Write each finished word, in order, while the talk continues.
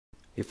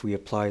if we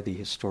apply the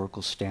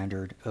historical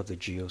standard of the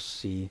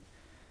GOC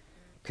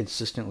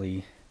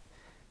consistently,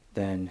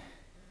 then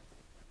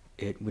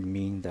it would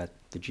mean that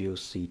the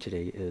GOC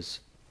today is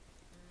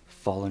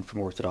fallen from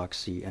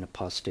Orthodoxy and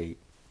apostate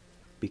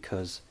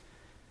because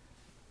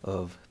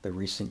of the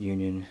recent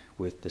union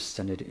with the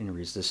Synod in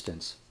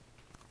Resistance.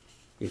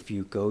 If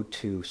you go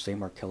to St.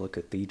 Markella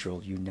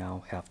Cathedral, you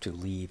now have to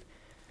leave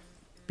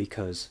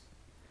because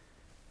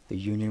the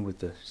union with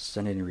the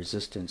Synod in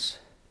Resistance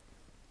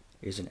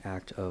is an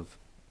act of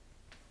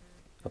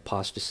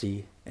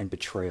apostasy and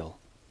betrayal.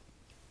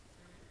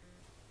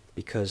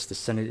 Because the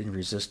Synod in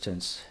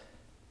Resistance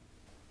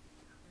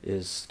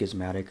is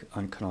schismatic,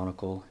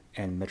 uncanonical,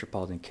 and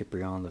Metropolitan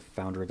Cyprian, the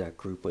founder of that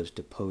group, was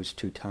deposed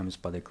 2 times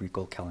by the Greek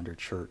Calendar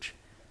Church.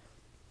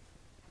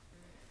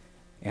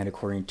 And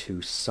according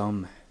to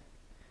some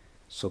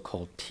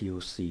so-called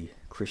TOC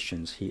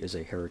Christians, he is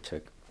a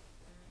heretic.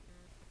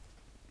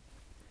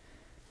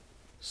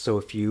 So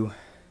if you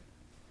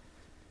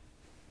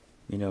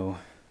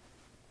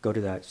go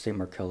to that St.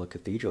 Markella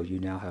Cathedral, you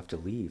now have to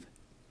leave.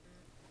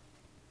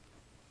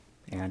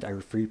 And I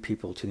refer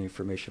people to the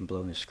information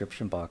below in the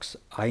description box.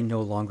 I no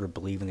longer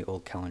believe in the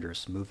old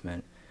Calendarist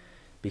movement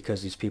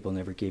because these people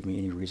never gave me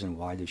any reason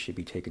why they should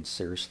be taken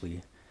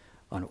seriously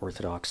on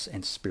orthodox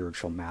and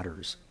spiritual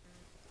matters.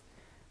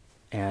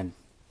 And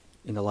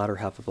in the latter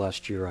half of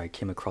last year, I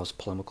came across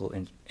polemical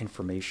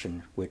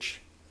information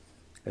which,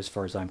 as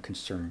far as I'm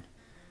concerned,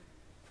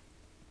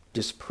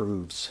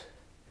 disproves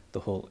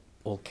the whole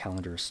old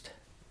Calendarist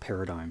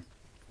paradigm.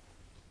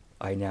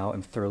 I now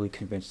am thoroughly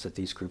convinced that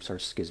these groups are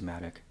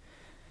schismatic.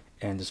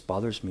 And this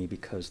bothers me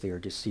because they are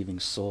deceiving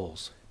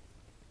souls.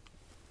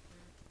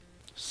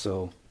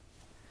 So,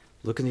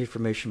 look in the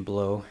information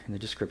below in the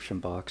description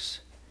box.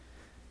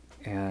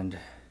 And,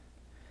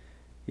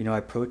 I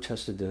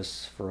protested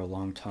this for a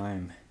long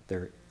time.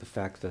 The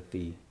fact that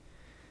the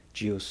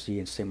GOC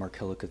and St.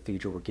 Markella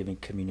Cathedral were giving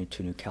communion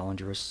to new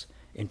calendarists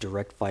in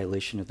direct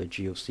violation of the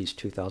GOC's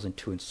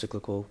 2002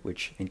 Encyclical,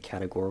 which in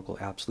categorical,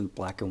 absolute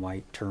black and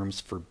white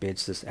terms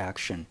forbids this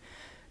action.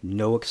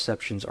 No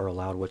exceptions are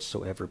allowed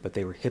whatsoever, but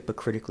they were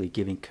hypocritically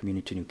giving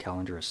communion to new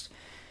calendarists.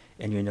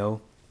 And you know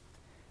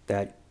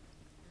that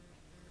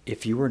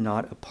if you were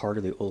not a part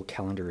of the old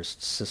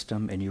calendarist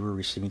system and you were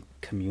receiving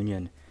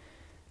communion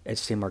at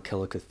St.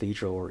 Markella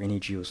Cathedral or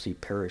any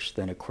GOC parish,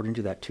 then according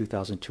to that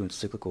 2002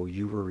 Encyclical,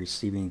 you were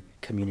receiving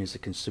communion as a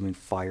consuming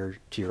fire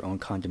to your own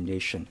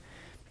condemnation.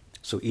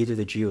 So either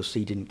the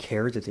GOC didn't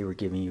care that they were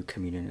giving you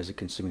communion as a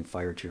consuming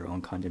fire to your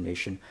own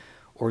condemnation,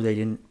 or they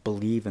didn't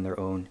believe in their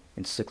own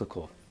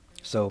encyclical.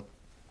 So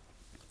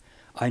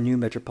I knew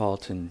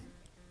Metropolitan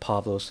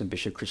Pavlos and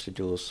Bishop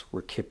Christodoulos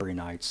were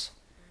Cyprianites,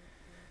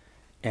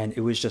 and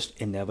it was just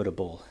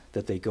inevitable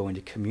that they go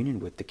into communion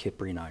with the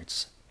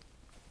Cyprianites.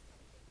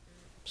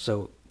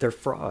 So they're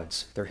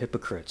frauds, they're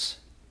hypocrites.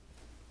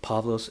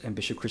 Pavlos and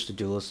Bishop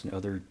Christodoulos and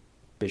other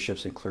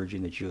bishops and clergy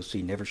in the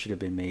GOC never should have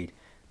been made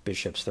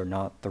bishops. They're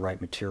not the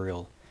right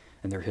material,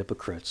 and they're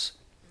hypocrites.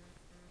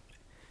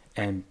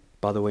 And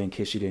by the way, in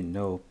case you didn't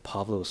know,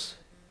 Pavlos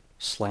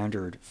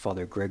slandered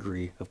Father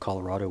Gregory of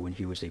Colorado when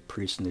he was a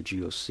priest in the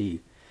GOC,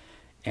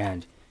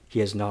 and he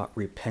has not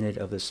repented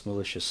of this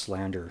malicious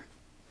slander.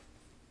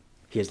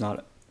 He has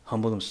not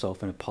humbled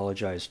himself and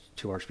apologized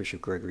to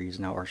Archbishop Gregory. He's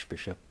now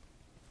Archbishop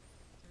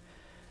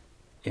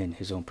in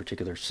his own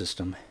particular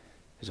system,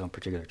 his own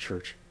particular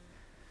church.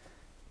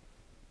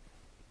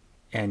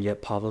 And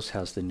yet Pavlos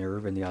has the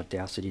nerve and the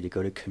audacity to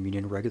go to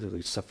communion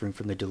regularly, suffering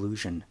from the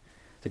delusion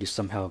that he's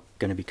somehow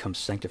going to become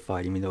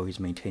sanctified, even though he's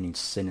maintaining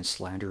sin and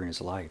slander in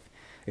his life.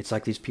 It's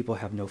like these people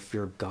have no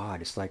fear of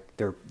God. It's like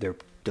their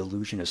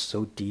delusion is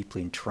so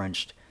deeply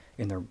entrenched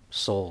in their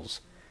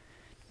souls.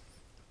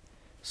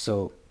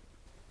 So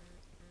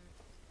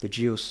the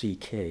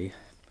GOC-K,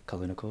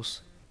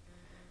 Calendarists,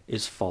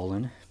 is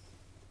fallen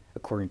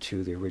according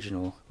to the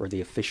original or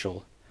the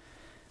official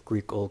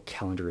Greek Old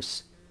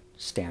Calendarist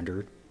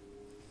standard.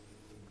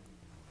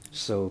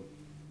 So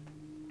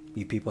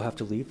you people have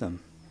to leave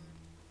them.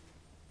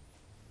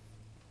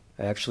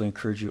 I actually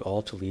encourage you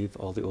all to leave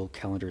all the old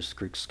Calendarist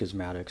Greek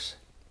schismatics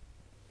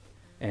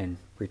and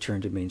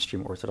return to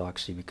mainstream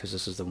Orthodoxy, because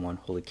this is the one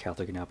Holy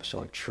Catholic and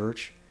Apostolic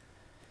Church.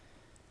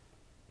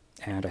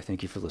 And I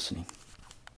thank you for listening.